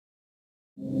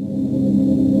Hi,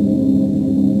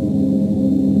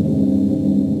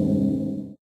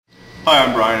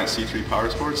 I'm Brian at C3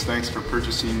 PowerSports. Thanks for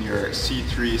purchasing your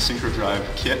C3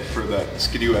 SyncroDrive kit for the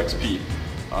Skidoo XP.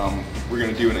 We're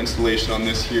going to do an installation on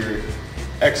this here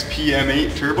XP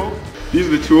M8 Turbo. These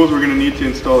are the tools we're going to need to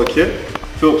install the kit.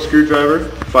 Phillips screwdriver,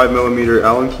 5mm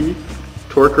Allen key,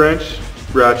 torque wrench,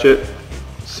 ratchet,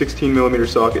 16mm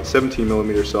socket,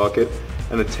 17mm socket,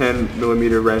 and a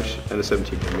 10mm wrench and a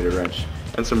 17mm wrench,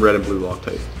 and some red and blue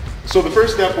Loctite. So the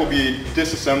first step will be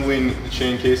disassembling the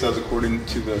chain case as according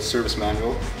to the service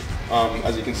manual.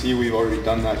 As you can see, we've already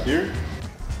done that here.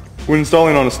 When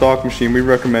installing on a stock machine, we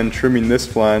recommend trimming this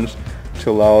flange to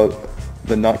allow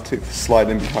the nut to slide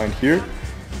in behind here,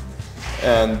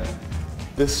 and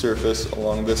this surface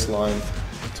along this line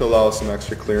to allow some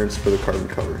extra clearance for the carbon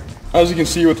cover. As you can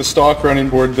see with the stock running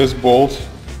board, this bolt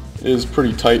is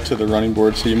pretty tight to the running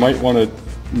board, so you might want to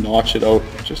notch it out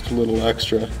just a little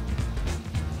extra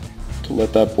to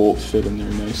let that bolt fit in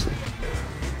there nicely.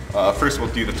 First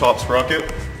we'll do the top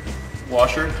sprocket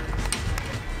washer.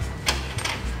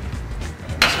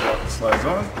 And the sprocket slides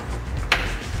on.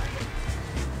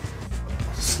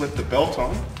 Slip the belt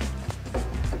on.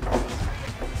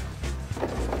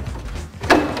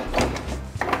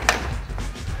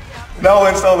 Now we'll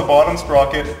install the bottom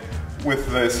sprocket with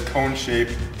this cone shape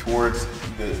towards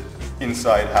the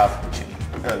inside half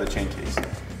of the chain case.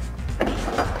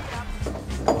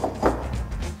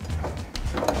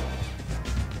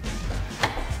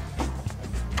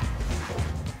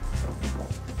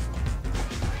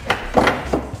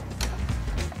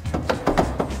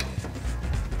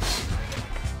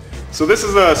 So this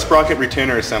is a sprocket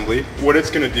retainer assembly. What it's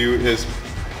going to do is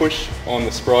push on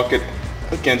the sprocket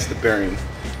against the bearing.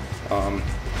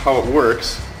 How it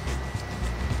works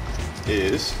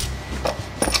is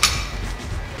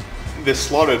this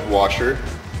slotted washer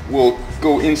will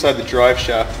go inside the drive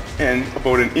shaft, and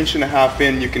about 1.5 inches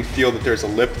in you can feel that there's a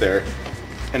lip there,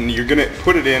 and you're going to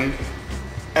put it in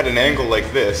at an angle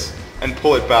like this and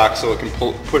pull it back so it can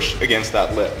push against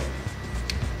that lip.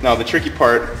 Now the tricky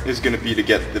part is going to be to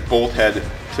get the bolt head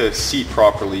to seat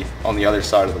properly on the other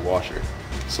side of the washer.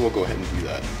 So we'll go ahead and do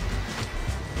that.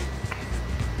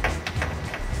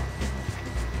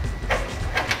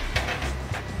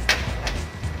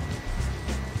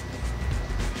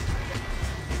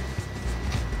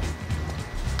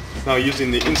 Now using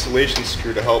the insulation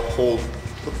screw to help hold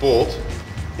the bolt,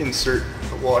 insert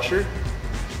the washer.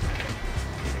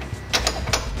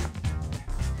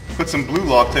 Put some blue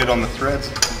Loctite on the threads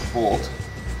of the bolt,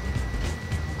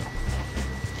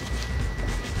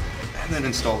 and then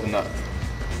install the nut.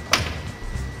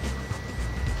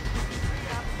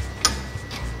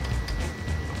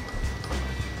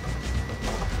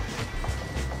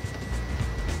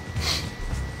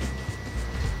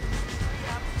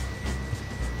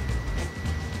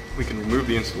 We can remove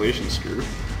the insulation screw.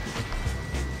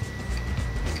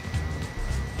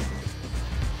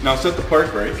 Now set the park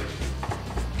brake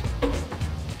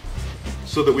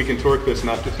so that we can torque this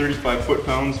nut to 35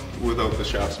 foot-pounds without the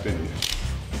shaft spinning.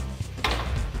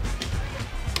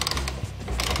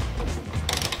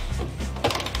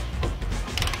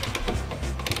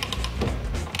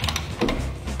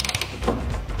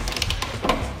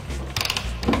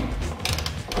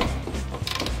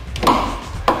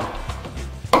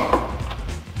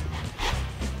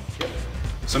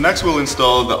 So next we'll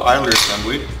install the idler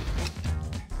assembly.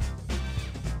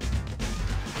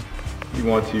 You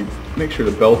want to make sure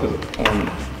the belt is on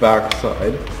the back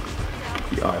side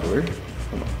of the idler.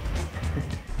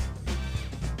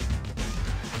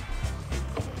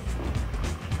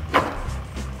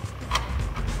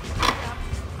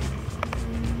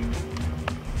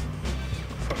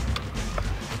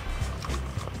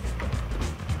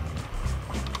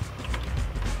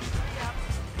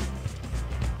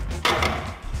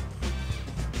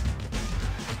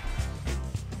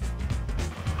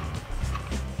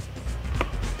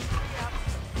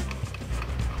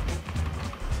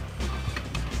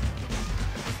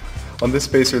 On this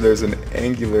spacer there's an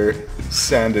angular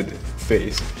sanded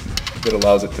face that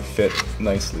allows it to fit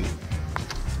nicely.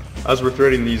 As we're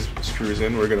threading these screws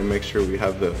in, we're going to make sure we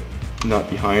have the nut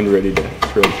behind ready to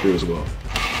thread through as well.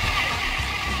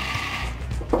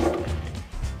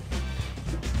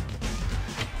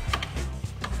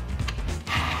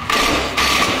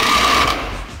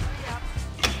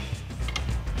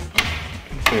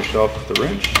 Finish off with the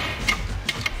wrench.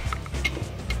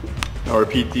 Now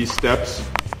repeat these steps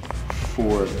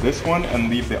for this one and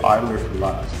leave the idler for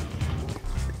last.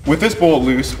 With this bolt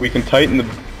loose, we can tighten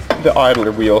the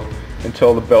idler wheel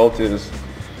until the belt is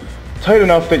tight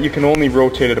enough that you can only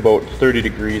rotate it about 30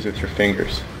 degrees with your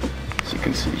fingers. So you You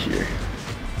can see here.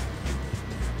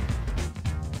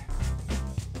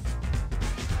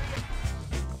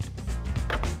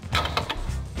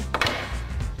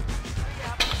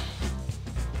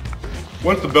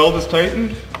 Once the belt is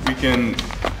tightened, we can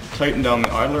tighten down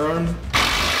the idler arm.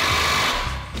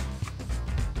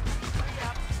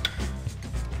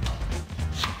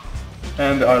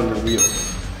 And the idler wheel.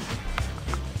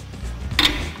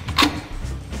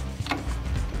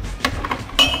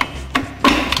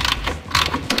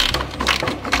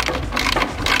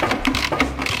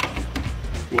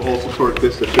 We'll also torque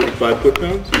this to 35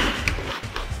 foot-pounds.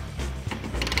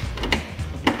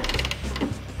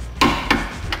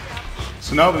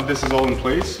 So now that this is all in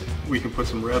place, we can put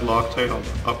some red Loctite on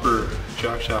the upper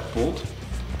jack shaft bolt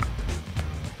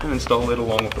and install it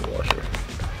along with the washer.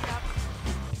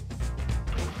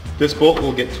 This bolt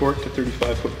will get torqued to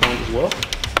 35 foot-pounds as well.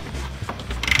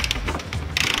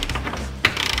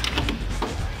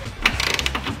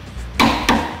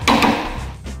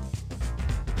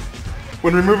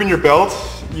 When removing your belt,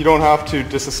 you don't have to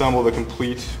disassemble the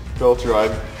complete belt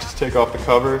drive. Just take off the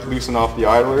cover, loosen off the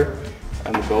idler,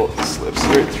 and the belt slips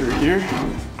right through here.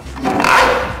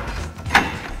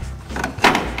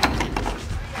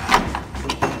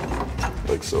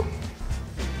 Like so.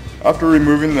 After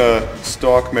removing the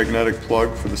stock magnetic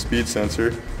plug for the speed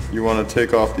sensor, you want to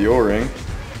take off the O-ring.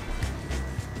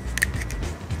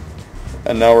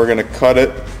 And now we're going to cut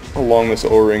it along this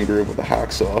O-ring groove with a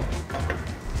hacksaw.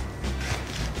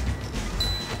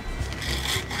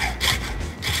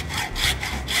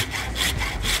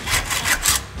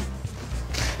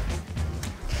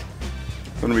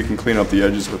 Then we can clean up the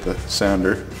edges with a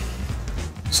sander.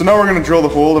 So now we're going to drill the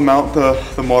hole to mount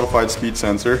the modified speed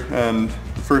sensor, and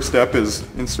the first step is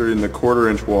inserting the 1/4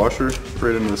 inch washer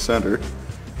right into the center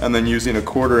and then using a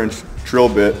 1/4 inch drill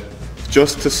bit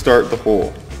just to start the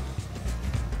hole.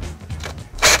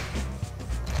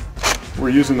 We're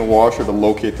using the washer to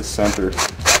locate the center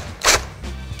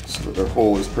so that our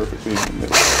hole is perfectly in the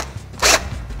middle.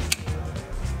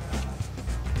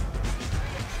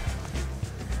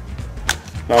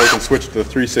 Now we can switch to the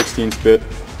 3/16 bit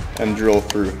and drill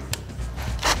through.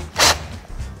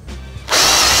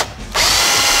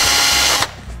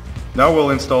 Now we'll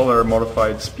install our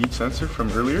modified speed sensor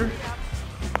from earlier.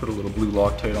 Put a little blue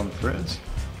Loctite on the threads.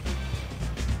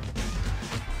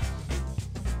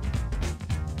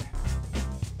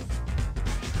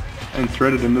 And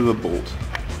thread it into the bolt.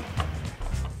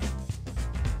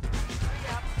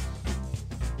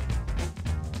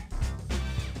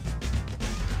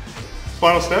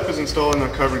 Final step is installing the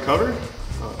carbon cover.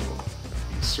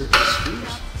 Insert the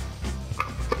screws.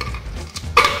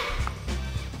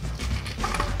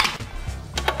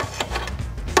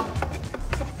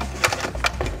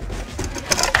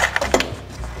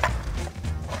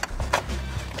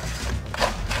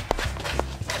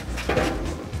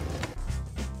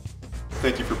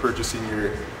 Thank you for purchasing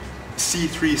your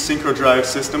C3 SyncroDrive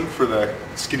system for the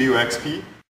Skidoo XP.